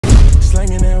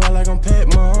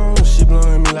pet mom, she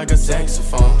blowing me like a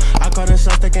saxophone. I call the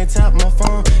shots, they can't tap my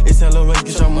phone. It's hella way,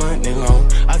 get your money long.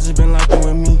 I just been locked in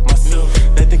with me, myself.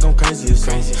 They think I'm crazy as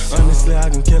crazy. Honestly, I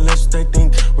can kill less what they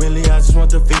think. Really, I just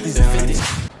want the 50s and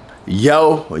 50s.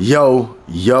 Yo,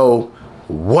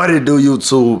 what it do,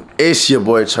 YouTube? It's your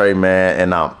boy Trey, man,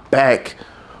 and I'm back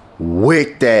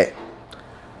with that.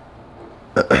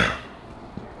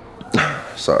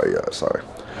 Sorry, y'all, sorry.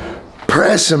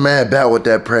 Pressure, man, back with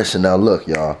that pressure. Now, look,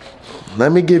 y'all,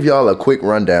 let me give y'all a quick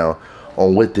rundown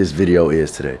on what this video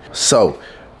is today. So,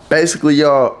 basically,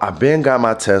 y'all, I been got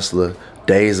my Tesla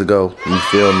days ago, you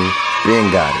feel me?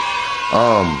 Been got it.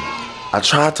 I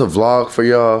tried to vlog for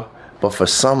y'all, but for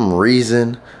some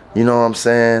reason, you know what I'm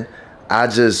saying, I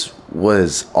just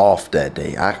was off that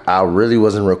day. I really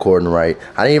wasn't recording right.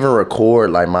 I didn't even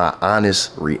record like my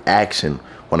honest reaction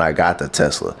when I got the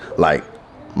Tesla. Like,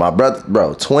 my brother,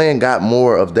 bro, Twin got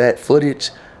more of that footage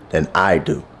than I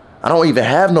do. I don't even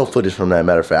have no footage from that.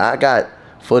 Matter of fact, I got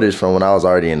footage from when I was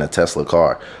already in a Tesla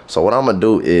car. So what I'm gonna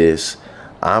do is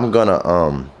I'm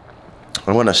gonna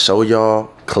show y'all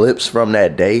clips from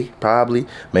that day, probably.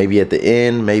 Maybe at the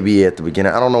end, maybe at the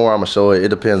beginning. I don't know where I'm gonna show it. It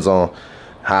depends on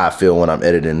how I feel when I'm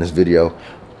editing this video.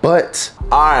 But,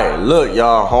 all right, look,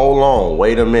 y'all, hold on,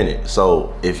 wait a minute.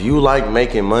 So if you like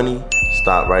making money,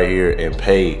 stop right here and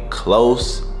pay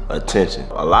close attention.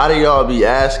 A lot of y'all be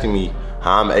asking me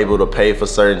how I'm able to pay for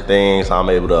certain things, how I'm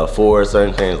able to afford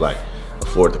certain things, like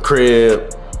afford the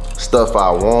crib, stuff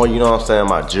I want, you know what I'm saying,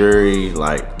 my jewelry,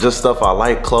 like just stuff I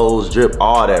like, clothes, drip,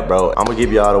 all that, bro. I'm gonna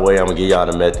give y'all the way, I'm gonna give y'all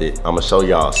the method. I'm gonna show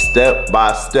y'all step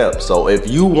by step. So if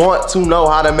you want to know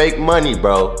how to make money,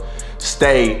 bro,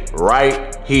 stay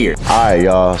right here. All right,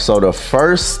 y'all, so the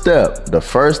first step, the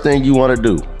first thing you wanna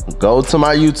do, go to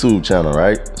my YouTube channel,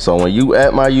 right? So when you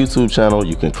at my YouTube channel,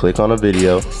 you can click on a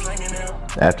video.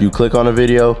 After you click on a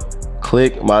video,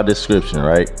 click my description,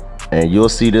 right? And you'll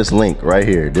see this link right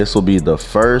here. This will be the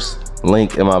first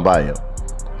link in my bio.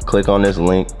 Click on this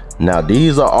link. Now,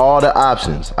 these are all the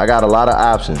options. I got a lot of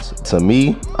options. To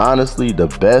me, honestly, the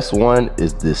best one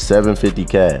is this 750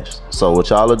 cash. So what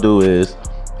y'all will do is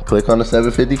click on the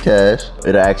 750 cash.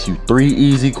 It'll ask you 3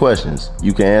 easy questions.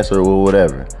 You can answer it with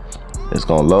whatever. It's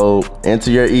gonna load.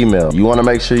 Enter your email. You wanna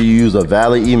make sure you use a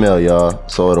valid email, y'all,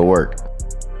 so it'll work.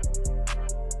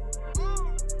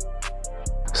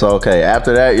 So, okay,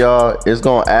 after that, y'all, it's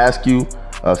gonna ask you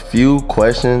a few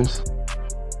questions.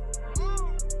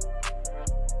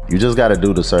 You just gotta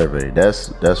do the survey.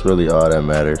 That's really all that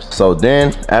matters. So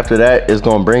then, after that, it's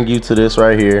gonna bring you to this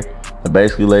right here,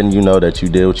 basically letting you know that you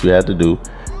did what you had to do.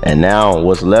 And now,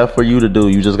 what's left for you to do,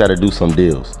 you just gotta do some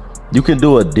deals. You can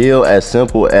do a deal as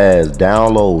simple as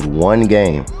download 1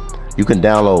 game. You can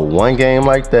download 1 game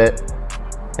like that,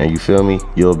 and you feel me,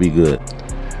 you'll be good.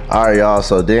 All right, y'all,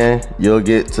 so then you'll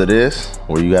get to this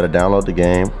where you gotta download the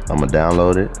game. I'm gonna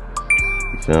download it,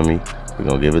 you feel me? We're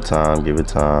gonna give it time, give it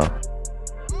time.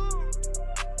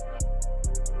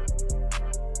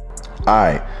 All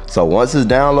right, so once it's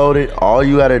downloaded, all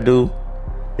you gotta do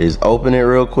is open it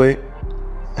real quick,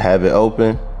 have it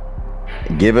open,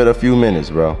 give it a few minutes,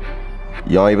 bro.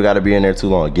 You don't even gotta be in there too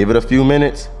long. Give it a few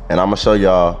minutes, and I'm gonna show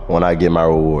y'all when I get my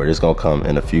reward. It's gonna come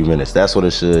in a few minutes. That's what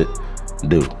it should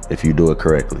do if you do it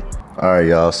correctly. All right,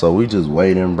 y'all, so we just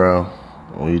waiting, bro.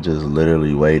 We just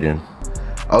literally waiting.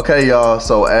 Okay, y'all,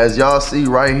 so as y'all see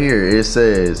right here, it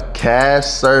says Cash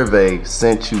Survey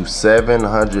sent you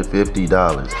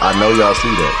 $750. I know y'all see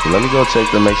that. So let me go check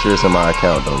to make sure it's in my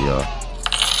account though, y'all.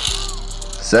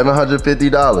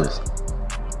 $750.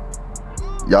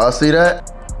 Y'all see that?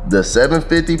 The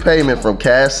 $750 payment from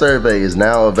Cash Survey is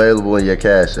now available in your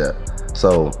Cash App.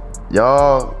 So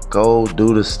y'all go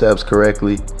do the steps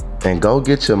correctly and go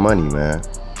get your money, man.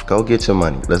 Go get your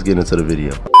money. Let's get into the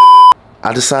video.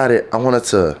 I decided I wanted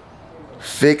to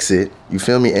fix it, you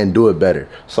feel me, and do it better.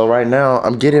 So right now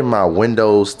I'm getting my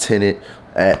windows tinted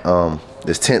at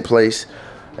this tent place,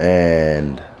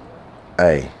 and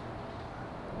hey,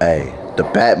 the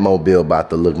Batmobile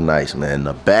about to look nice, man.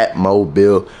 The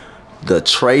Batmobile, the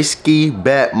RNStrayyy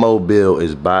Batmobile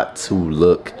is about to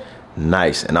look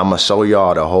nice, and I'm gonna show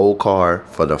y'all the whole car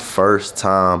for the first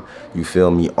time, you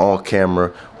feel me, on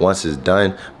camera once it's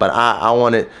done. But I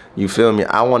wanted, you feel me,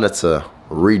 I wanted to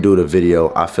redo the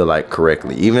video, I feel like,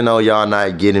 correctly, even though y'all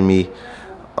not getting me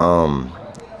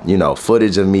you know,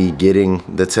 footage of me getting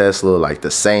the Tesla like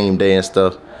the same day and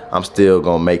stuff. I'm still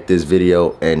gonna make this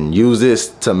video and use this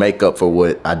to make up for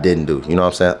what I didn't do. You know what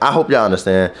I'm saying? I hope y'all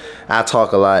understand. I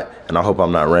talk a lot, and I hope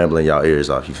I'm not rambling y'all ears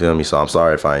off. You feel me? So I'm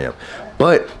sorry if I am.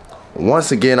 But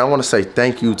once again, I want to say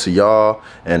thank you to y'all.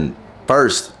 And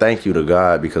first, thank you to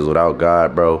God, because without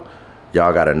God, bro,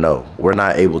 y'all gotta know, we're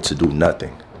not able to do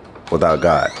nothing without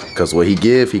God. Because what he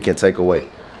give, he can take away.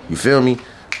 You feel me?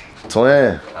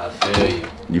 Twin. I feel you.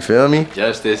 You feel me?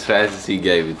 Just as fast as he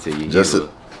gave it to you.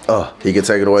 He can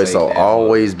take it away. So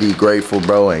always be grateful,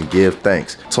 bro, and give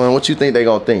thanks. Twin, what you think they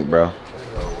gonna think, bro?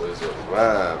 It's a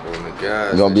vibe on the guys.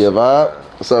 It's gonna be a vibe?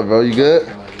 What's up, bro? You good?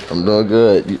 I'm doing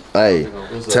good. Hey,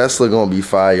 Tesla gonna be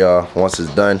fire, y'all, once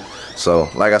it's done. So,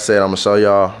 like I said, I'm gonna show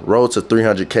y'all. Road to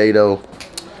 300K though.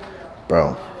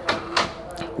 Bro,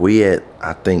 we at,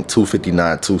 I think,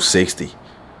 259, 260.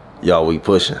 Y'all, we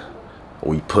pushing.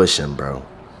 We pushing, bro.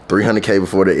 300K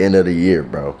before the end of the year,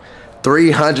 bro.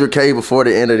 300K before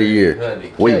the end of the year.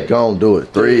 300K. We gon' do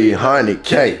it.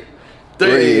 300K.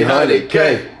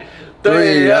 300K.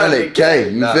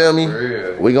 300K. You feel me?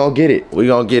 We gon' get it. We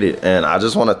gon' get it. And I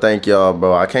just want to thank y'all,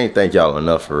 bro. I can't thank y'all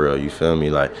enough for real. You feel me?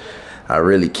 Like, I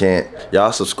really can't.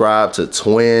 Y'all subscribe to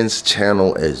Twins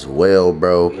channel as well,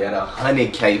 bro. We had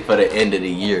 100K for the end of the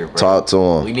year, bro. Talk to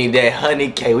him. We need that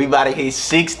 100K. We about to hit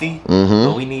 60.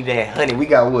 But we need that 100. We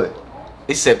got what?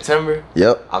 It's September.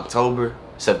 Yep. October.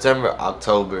 September,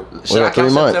 October. We got 3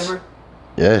 months. September?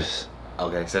 Yes.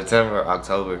 Okay, September,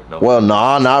 October, November. Well,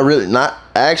 no, not really. Not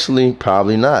actually,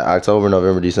 probably not. October,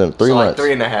 November, December. 3 months.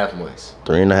 Like 3.5 months.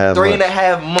 3.5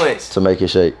 3.5 months. To make it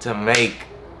shake. To make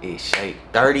it shake.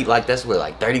 30, like that's what,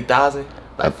 like 30,000?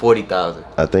 Like 40,000.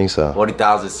 I think so.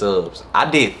 40,000 subs. I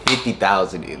did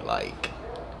 50,000 in like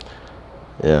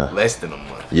less than a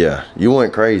month. Yeah, you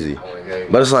went crazy.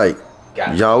 But it's like,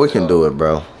 y'all, we can do it,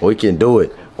 bro. We can do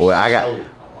it. Well, I got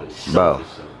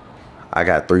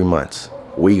 3 months.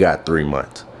 We got 3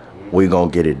 months. We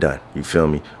gonna get it done. You feel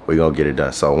me? We gonna get it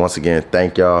done. So once again,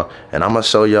 thank y'all. And I'm gonna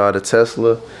show y'all the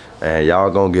Tesla. And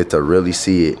y'all gonna get to really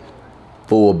see it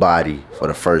full body for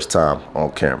the first time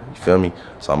on camera. You feel me?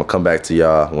 So I'm gonna come back to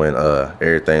y'all when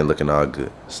everything looking all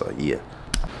good. So yeah.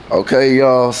 Okay,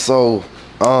 y'all. So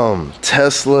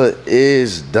Tesla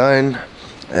is done.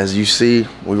 As you see,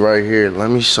 we right here. Let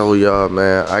me show y'all,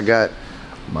 man. I got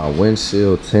my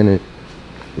windshield tinted.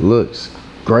 Looks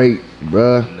great,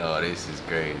 bruh. No, this is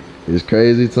crazy. It's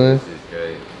crazy, twin? This is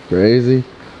crazy. Crazy?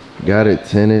 Got it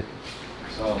tinted.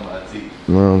 Show my teeth.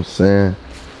 You know what I'm saying?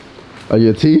 Oh,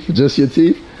 your teeth? Just your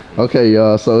teeth? Okay,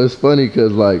 y'all. So it's funny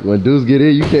because, like, when dudes get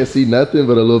in, you can't see nothing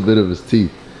but a little bit of his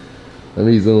teeth. Let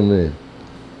me zoom in.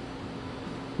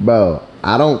 Bro,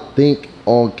 I don't think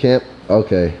on camp.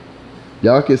 Okay.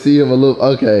 Y'all can see him a little.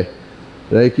 Okay.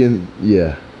 They can,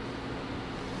 yeah.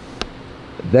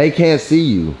 They can't see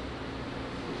you.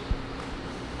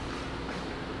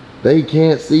 They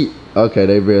can't see. Okay,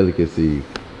 they barely can see you.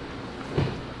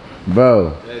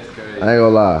 Bro, that's crazy. I ain't gonna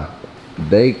lie.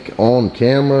 They on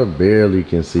camera barely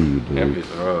can see you, dude. Camera's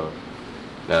raw.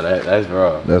 No, that's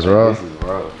raw. That's raw? This is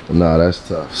raw. Nah, that's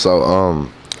tough. So,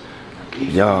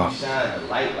 y'all. Shine a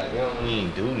light like it don't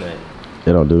even do nothing.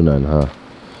 It don't do nothing, huh?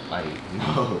 Like,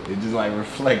 no, it just like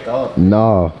reflect off.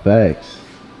 Nah, facts.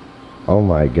 Oh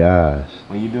my gosh.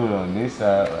 When you do it on this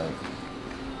side, like,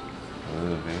 a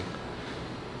little bit.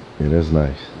 Yeah, that's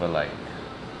nice. But like,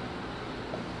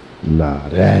 nah,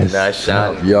 that's not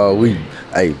shining. Yo,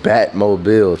 hey,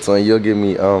 Batmobile. So you'll give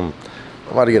me, I'm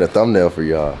about to get a thumbnail for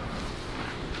y'all.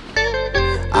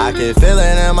 I can feel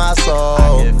it in my soul.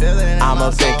 I'm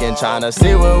up thinking, trying to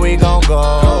see where we gon'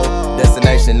 go.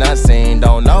 Destination unseen,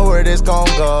 don't know where this gon'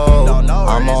 go.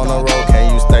 I'm on the road,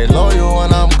 can you stay loyal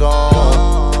when I'm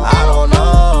gone? I don't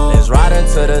know. Let's ride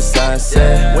into the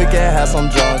sunset. We can have some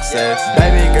drunk sex.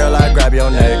 Baby girl, I grab your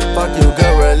neck. Fuck you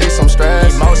good, release some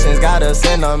stress. Emotions got us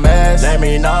in a mess. Let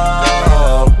me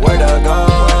know where to go.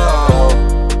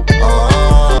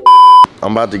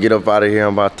 I'm about to get up out of here.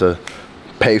 I'm about to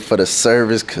pay for the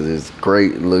service because it's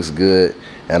great. It looks good.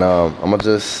 And I'm gonna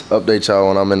just update y'all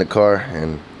when I'm in the car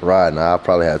and riding. I'll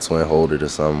probably have Twin hold it or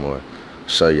something, or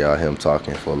show y'all him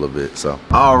talking for a little bit. So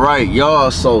all right,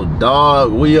 y'all, so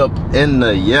dog, we up in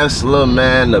the Tesla,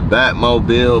 man, the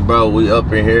Batmobile, bro. We up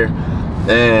in here,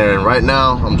 and right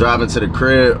now I'm driving to the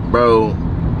crib, bro.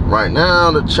 Right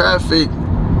now the traffic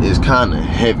is kind of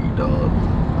heavy, dog.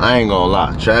 I ain't gonna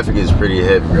lie, traffic is pretty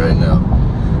heavy right now.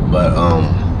 But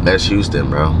that's Houston,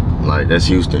 bro. Like, that's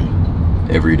Houston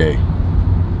every day.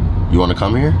 You wanna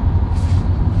come here?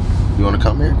 You wanna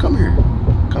come here? Come here.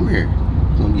 Come here.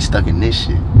 You wanna be stuck in this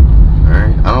shit.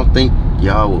 Alright? I don't think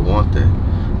y'all would want that.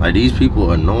 Like, these people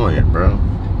are annoying, bro.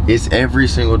 It's every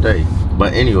single day.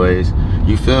 But anyways,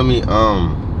 you feel me? I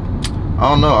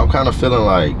don't know. I'm kind of feeling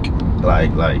like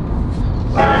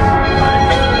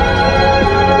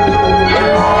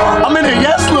I'm in a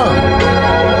Tesla.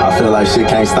 I feel like shit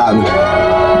can't stop me.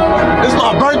 It's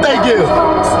my birthday gift.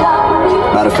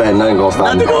 Matter of fact, nothing gonna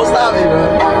stop me. Nothing gonna stop me,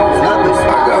 bro. Nothing. I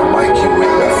got Mike you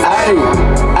with that.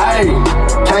 Hey,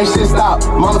 can't shit stop.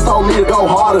 Mama told me to go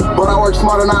harder, but I work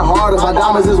smarter, not harder. My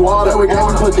diamonds is water. We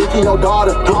gon' put dick in your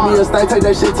daughter. Give me a stain, take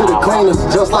that shit to the cleaners.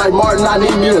 Just like Martin, I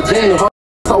need me a Gina.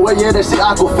 So well, yeah, that shit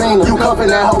Aquafina. You cuffin'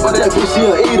 that hoe, but that bitch she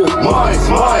a eater. Mine.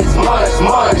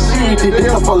 She eat the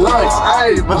dinner for lunch.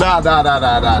 Hey, but nah.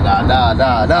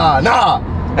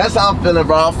 That's how I'm feeling,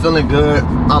 bro. I'm feeling good.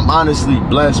 I'm honestly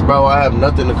blessed, bro. I have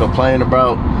nothing to complain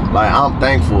about. Like, I'm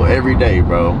thankful every day,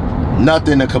 bro.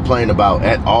 Nothing to complain about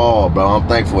at all, bro. I'm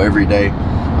thankful every day.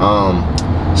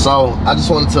 So I just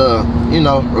wanted to, you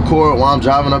know, record while I'm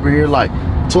driving over here. Like,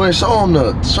 Twin, show them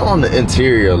the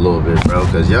interior a little bit, bro.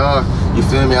 Cause y'all, you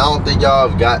feel me? I don't think y'all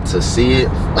have got to see it.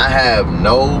 I have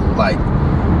no, like,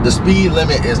 the speed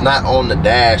limit is not on the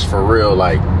dash for real,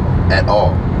 like, at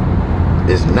all.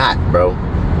 It's not, bro.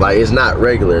 Like, it's not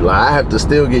regular. Like, I have to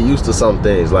still get used to some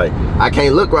things. Like, I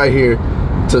can't look right here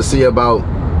to see about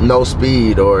no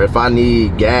speed or if I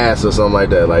need gas or something like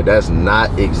that. Like, that's not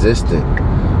existent.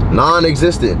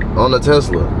 Non-existent on the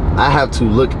Tesla. I have to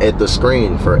look at the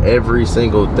screen for every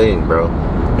single thing, bro.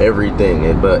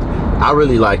 Everything. But I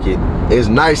really like it. It's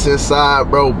nice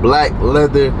inside, bro. Black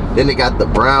leather. Then it got the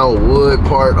brown wood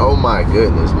part. Oh my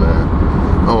goodness, man.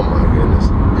 Oh my goodness.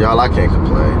 Y'all, I can't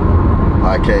complain.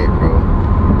 I can't, bro.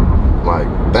 Like,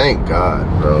 thank God,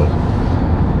 bro.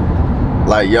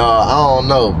 Like, y'all, I don't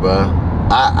know, bro.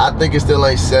 I think it still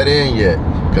ain't set in yet.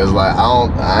 Cause like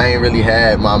I ain't really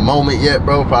had my moment yet,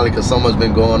 bro. Probably cause so much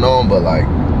been going on, but like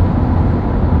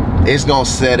it's gonna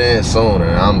set in soon,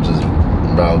 and I'm just,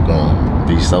 bro, gonna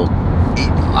be so,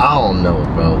 I don't know,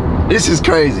 bro. This is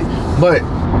crazy, but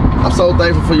I'm so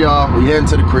thankful for y'all. We heading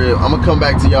to the crib. I'm gonna come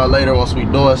back to y'all later once we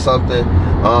doing something.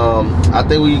 I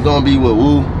think we gonna be with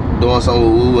Woo, doing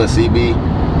something with Woo and CB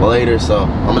later. So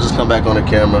I'm gonna just come back on the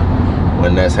camera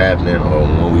when that's happening or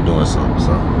when we doing something.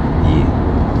 So yeah.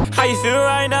 How you feel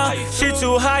right now? Shit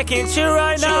too high, can't chill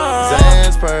right now.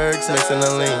 Xans, perks, mixing the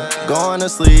lean. Going to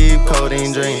sleep,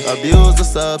 codeine dream. Abuse the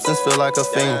substance, feel like a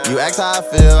fiend. You ask how I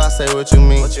feel, I say what you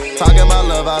mean. Talking about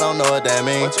love, I don't know what that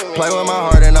means. Play with my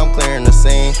heart and I'm clearing the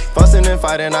scene. Fussing and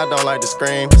fighting, I don't like to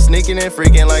scream. Sneaking and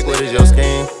freaking, like what is your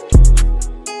scheme?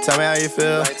 Tell me how you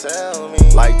feel.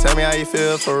 Like, tell me how you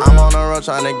feel for real. I'm on the road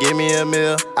trying to give me a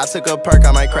meal. I took a perk,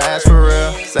 I might crash for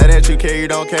real. Say that you care, you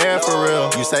don't care for real.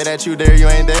 You say that you there, you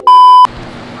ain't there.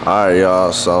 Alright,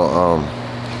 y'all, so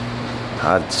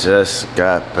I just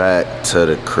got back to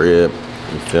the crib.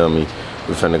 You feel me?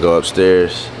 We finna go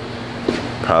upstairs,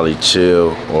 probably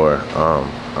chill, or I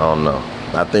don't know.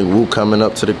 I think Woo coming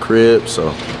up to the crib,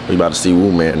 so we about to see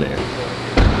Woo Man there.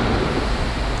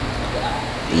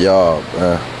 Y'all,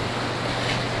 man.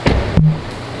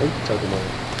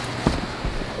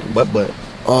 But.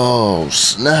 Oh,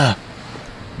 snap.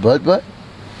 But. Pause,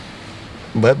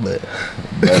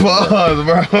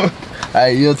 bro.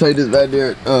 Hey, you'll take this back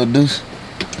there, Deuce.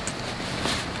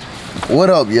 What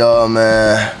up, y'all,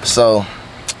 man? So,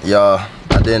 y'all,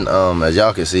 I didn't, as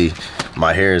y'all can see,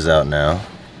 my hair is out now.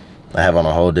 I have on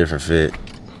a whole different fit.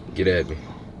 Get at me.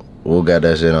 Who got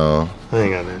that shit on? I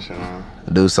ain't got that shit on.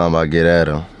 Do something about get at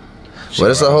him. Well,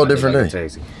 it's a whole different day.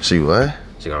 She what?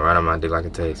 She gonna ride on my dick like a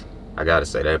taxi. I gotta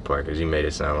say that part because you made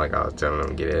it sound like I was telling him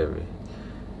to get at me.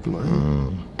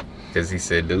 Because he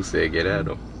said, Dude said get at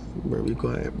him. Bro, be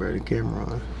quiet, bro. The camera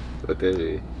on. What that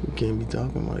is? You can't be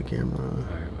talking while the camera on.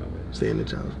 All right, my bad. Stay in the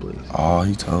child's place. Oh,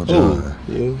 he told you.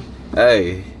 You?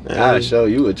 Hey, I'll show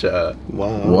you a child.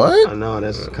 Wow. What? I know,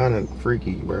 that's kind of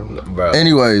freaky, bro.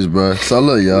 Anyways, bro. So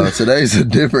look, y'all. Today's a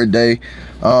different day.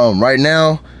 Right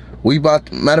now, we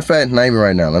about. Matter of fact, not even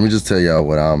right now. Let me just tell y'all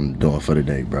what I'm doing for the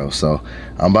day, bro. So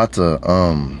I'm about to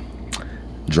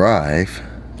drive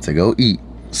to go eat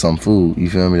some food. You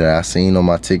feel me? That I seen on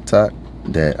my TikTok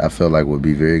that I felt like would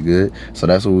be very good. So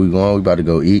that's what we going. We about to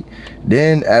go eat.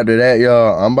 Then after that,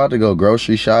 y'all, I'm about to go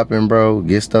grocery shopping, bro.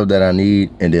 Get stuff that I need,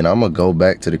 and then I'm gonna go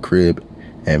back to the crib.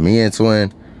 And me and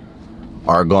Twin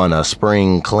are gonna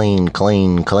spring clean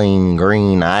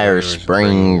green Irish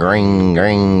spring green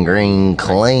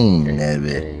clean that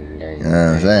bit. You know what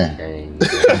I'm saying?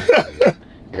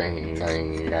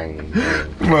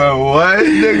 Bro, what,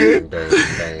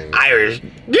 nigga? Irish.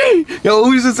 Yo,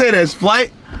 who used to say that?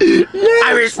 Splight?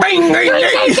 Irish spring.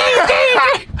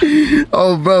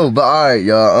 Oh, bro, but all right,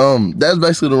 y'all. That's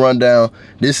basically the rundown.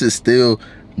 This is still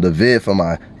the vid for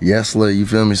my Yesla. You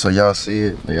feel me? So y'all see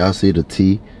it. Y'all see the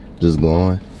T just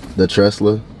going. The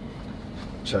Tresla.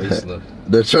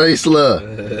 The Traceler.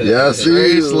 Y'all see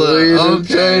Traceler.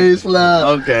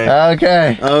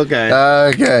 Okay.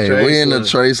 Okay. We in the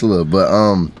Traceler, but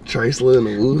Traceler in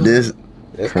the woo. this.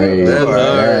 crazy.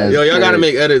 That's yo, y'all gotta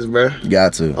make edits, bro.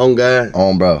 Got to. On God.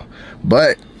 On bro.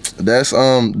 But that's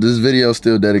this video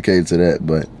still dedicated to that.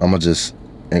 But I'ma just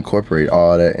incorporate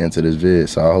all that into this vid.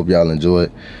 So I hope y'all enjoy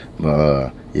it.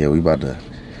 But yeah, we about to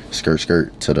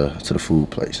skirt to the food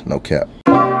place. No cap.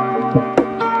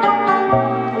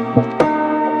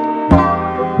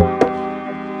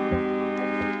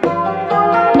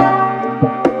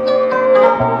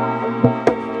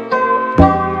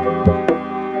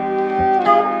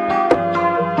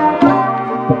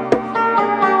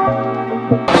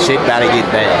 Shit gotta get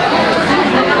bad.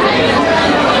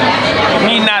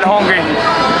 Me not hungry.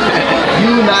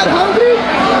 You not hungry?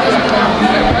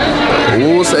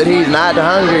 Who said he's not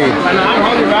hungry? I'm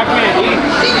hungry, but I can't eat.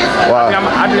 Wow.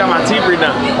 I just got my teeth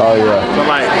redone. Oh yeah. So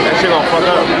like, that shit gonna fuck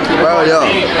up. Bro, yo.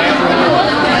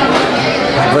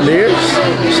 Veneers?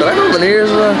 Should I go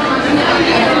veneers, bro?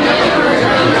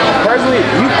 Personally,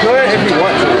 you could if you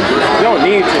want to. You don't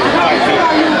need to.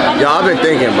 Yo, I've been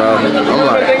thinking, bro. I'm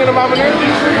like, thinking about veneers?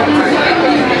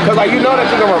 Cause like you know that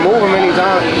you can remove them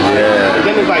anytime. yeah. And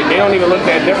then it's like they don't even look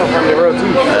that different from your real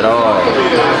teeth. At all.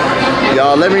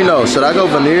 Y'all let me know, should I go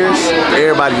veneers?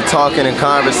 Everybody talking and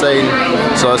conversating,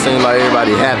 so it seems like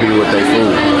everybody happy with their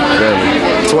food. Feel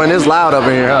me? So when it's loud up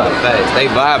in here, huh? Facts.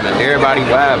 They vibing. Everybody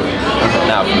vibing.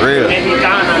 Nah, for real.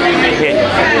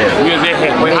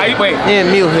 Wait, how you wait? Yeah,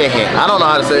 meal hit. I don't know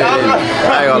how to say it.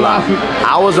 I ain't gonna lie.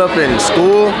 I was up in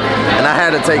school and I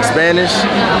had to take Spanish,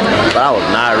 but I was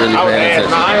not really paying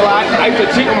attention. I ain't lie. I used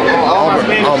to cheat on all my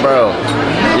Spanish. Oh, bro.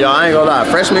 Yo, I ain't gonna lie.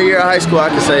 Freshman year of high school, I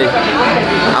could say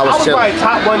I was chilling. Probably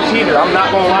top 1 cheater. I'm not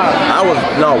gonna lie. I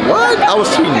was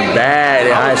cheating bad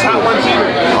in high school. Top 1 cheater.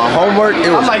 On homework,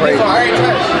 it was like, crazy. this alright.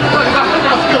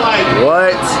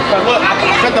 What? Look,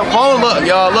 set the phone up,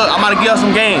 y'all. Look, I'm about to give y'all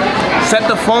some game. Set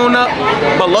the phone up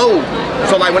below.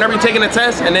 So like whenever you're taking a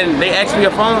test and then they ask for your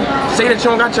phone, say that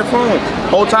you don't got your phone.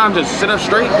 Whole time just sit up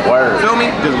straight. Word. Feel me?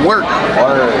 Just work.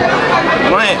 Word.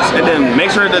 Glance and then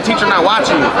make sure the teacher not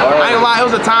watching you. I ain't lie, it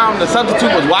was a time the substitute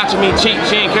was watching me cheat.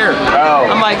 She ain't care. Bro.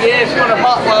 I'm like, yeah, she wanna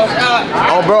fuck, well,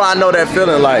 Oh, bro, I know that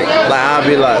feeling. Like I'll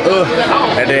be like, ugh.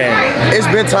 And then it's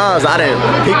been times I didn't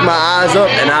peek my eyes up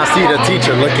and I see the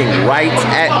teacher looking right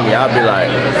at me. I'll be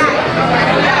like,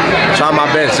 try my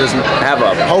best, just have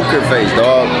a poker face,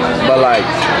 dog. But like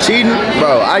cheating,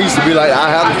 bro, I used to be like, I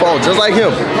have the phone just like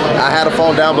him. I had a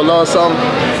phone down below or something,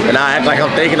 and I act like I'm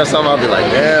thinking of something. I'll be like,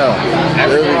 damn.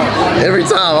 Every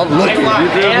time I'm looking.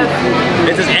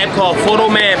 It's this app called Photo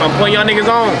Man. I'm putting y'all niggas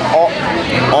on.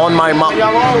 On my mom.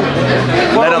 Y'all on.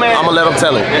 I'm gonna let him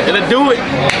tell it. It'll do it.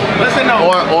 Listen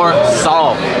though. Or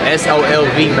solve.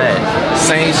 SOLV, man.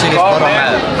 Same shit as Photo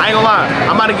Man. I ain't gonna lie.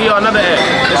 I'm about to give y'all another app.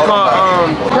 It's called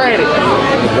Credit.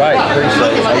 Right,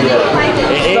 appreciate it.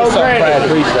 Yeah. It is so credit.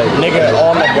 Appreciate it. Nigga,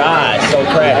 oh my God, so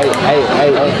credit. Hey, I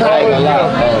ain't gonna lie.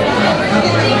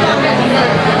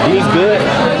 These good?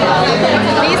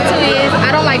 These 2 years,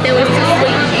 I don't like them. It's too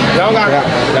sweet. Y'all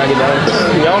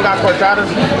got cortadas?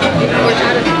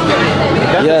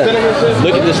 That's the cinnamon shit?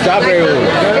 Look at the strawberry one.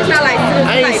 It's not like cinnamon. I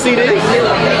ain't see this.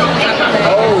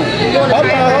 Oh. Hold on.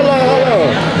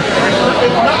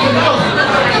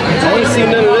 I ain't seen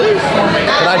none of this.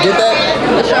 Can I get that?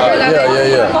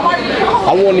 Yeah. I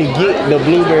want to get the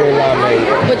blueberry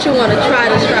limeade. But you want to try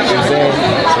the strawberry.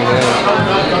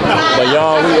 But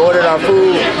y'all, we ordered our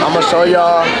food. I'm gonna show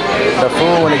y'all the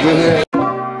food when it get here.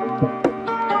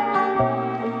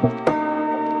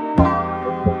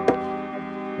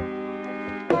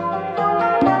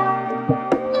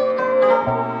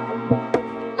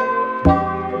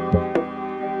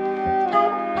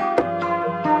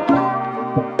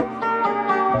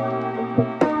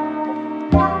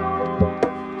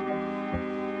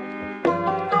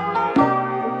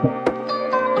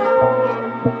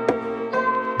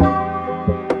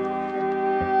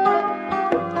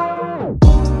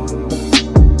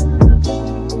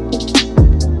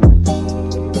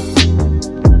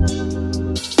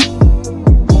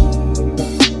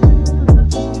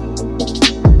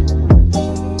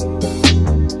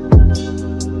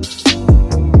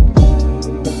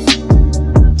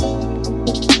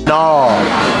 Dog,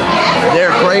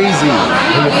 they're crazy.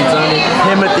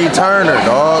 Timothy Turner,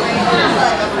 dog.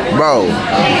 Bro,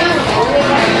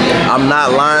 I'm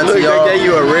not lying to y'all. They gave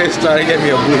you a red star, they gave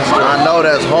me a blue star. I know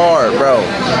that's hard, bro.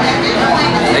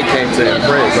 They came to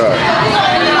impress. Bro.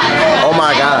 Oh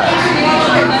my God.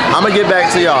 I'm gonna get back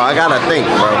to y'all. I gotta think,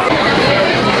 bro.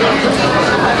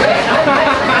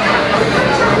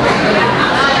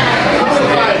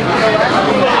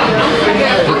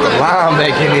 Wow, I'm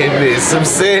making it this. Some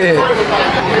shit.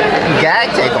 You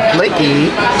gotta take a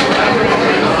flicky.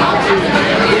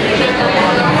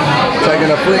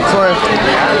 Taking a flick, Twin?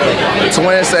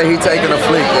 Twin say he taking a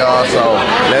flick, y'all, so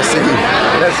let's see.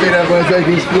 Let's see that boy take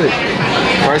his flick.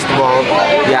 First of all,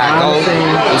 you gotta go, you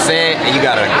know what I'm saying? And you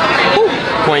gotta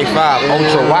 0.5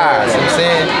 ultra wide, you know what I'm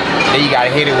saying? Then you gotta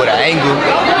hit it with an angle.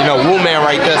 You know, woman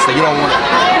right there, so you don't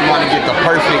want to get the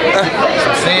perfect, you know what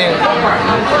I'm saying?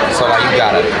 So like you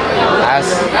gotta eyes,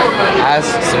 you know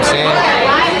what I'm saying?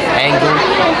 Angle.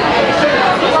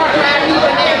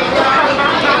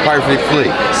 Perfect flick,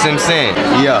 you know what I'm saying?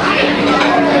 Yeah.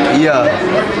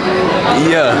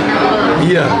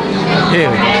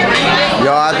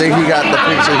 Y'all, I think he got the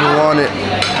picture he wanted,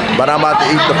 but I'm about to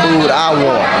eat the food I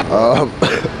want.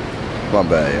 My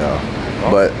bad, y'all.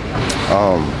 But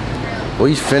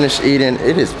we finished eating.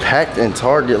 It is packed in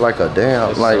Target like a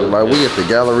damn, like we at the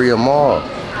Galleria Mall.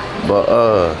 But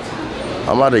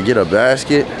I'm about to get a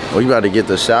basket. We about to get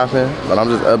the shopping, but I'm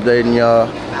just updating y'all.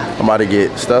 I'm about to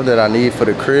get stuff that I need for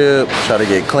the crib. Try to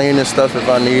get cleaning stuff if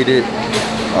I need it.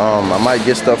 I might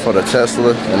get stuff for the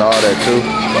Tesla and all that too.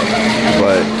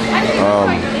 But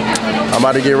I'm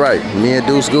about to get right. Me and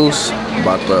Deuce Goose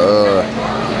about to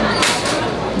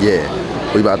yeah,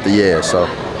 we about to so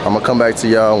I'm gonna come back to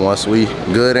y'all once we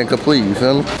good and complete, you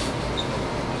feel me?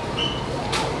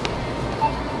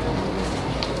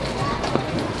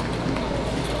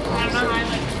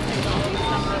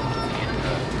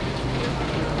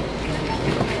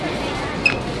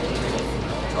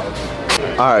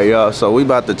 All right, y'all, so we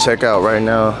about to check out right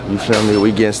now, you feel me?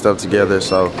 We getting stuff together,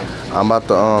 so I'm about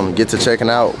to get to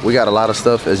checking out. We got a lot of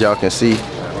stuff, as y'all can see,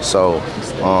 so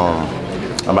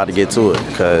I'm about to get to it,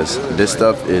 because this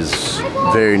stuff is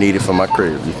very needed for my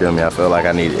crib, you feel me? I feel like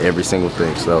I need every single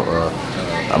thing, so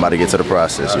I'm about to get to the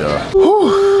process, y'all.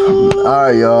 All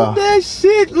right, y'all. That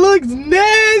shit looks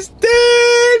nasty.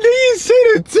 Do you see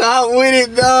the top with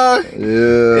it, dog?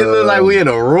 Yeah. It look like we in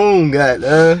a room,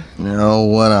 goddamn. You know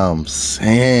what I'm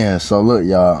saying? So look,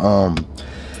 y'all,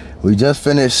 we just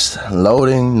finished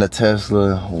loading the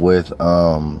Tesla with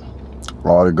all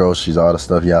the groceries, all the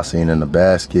stuff y'all seen in the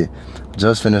basket.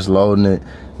 Just finished loading it.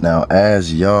 Now,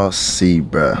 as y'all see,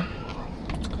 bruh,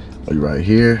 we right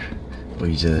here.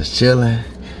 We just chilling.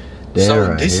 So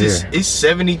right this here. it's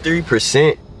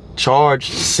 73%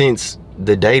 charged since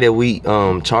the day that we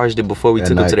charged it before we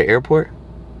took it to the airport.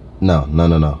 No.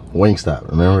 Wingstop,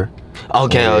 remember?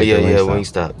 Okay, yeah, oh yeah,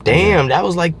 Wingstop. Wingstop. Damn, that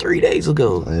was like 3 days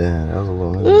ago. Yeah, that was a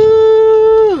little minute.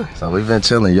 Ooh. So we've been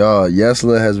chilling, y'all.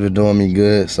 Yesla has been doing me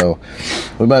good, so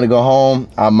we about to go home.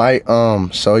 I might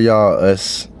show y'all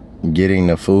us getting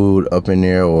the food up in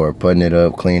there or putting it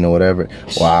up clean or whatever,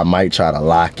 or I might try to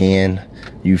lock in,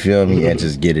 you feel me, and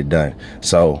just get it done.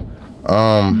 So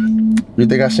you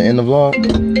think I should end the vlog?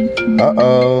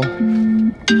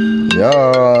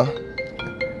 Y'all,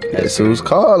 guess who's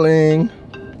calling?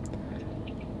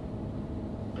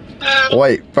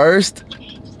 Wait, first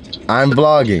I'm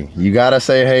vlogging. You gotta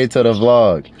say hey to the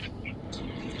vlog.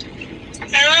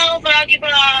 Hello, vloggy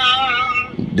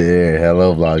vlog. There,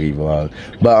 hello vloggy vlog.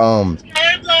 But Hello,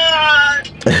 vlog.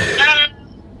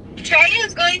 Trey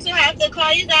is going to have to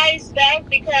call you guys back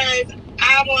because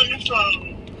I'm on the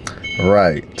phone.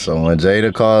 right. So when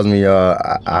Jada calls me, y'all,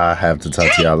 I have to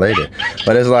talk to y'all later.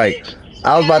 But it's like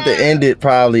I was about to end it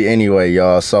probably anyway,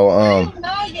 y'all. So I'm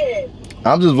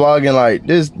just vlogging like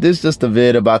this just a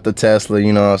vid about the Tesla,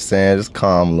 you know what I'm saying? Just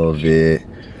calm little vid.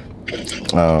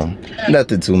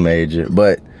 Nothing too major.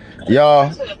 But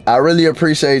y'all, I really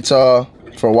appreciate y'all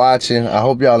for watching. I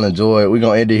hope y'all enjoy it. We're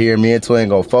gonna end it here. Me and Twin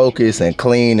gonna focus and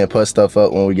clean and put stuff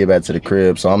up when we get back to the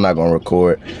crib, so I'm not gonna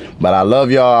record. But I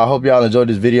love y'all. I hope y'all enjoyed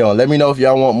this video, and let me know if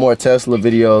y'all want more Tesla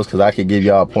videos, because I could give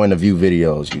y'all point of view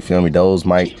videos, you feel me? Those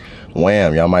might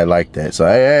wham, y'all might like that. So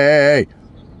hey.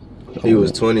 He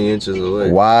was 20 inches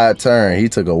away. Wide turn. He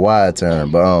took a wide turn.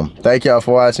 But thank y'all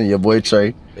for watching. Your boy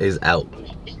Trey is out.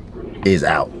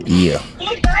 Yeah.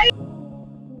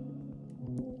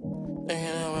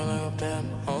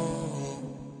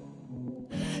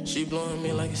 She blowing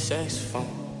me like a saxophone.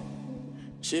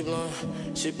 She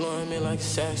blowing me like a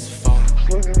saxophone.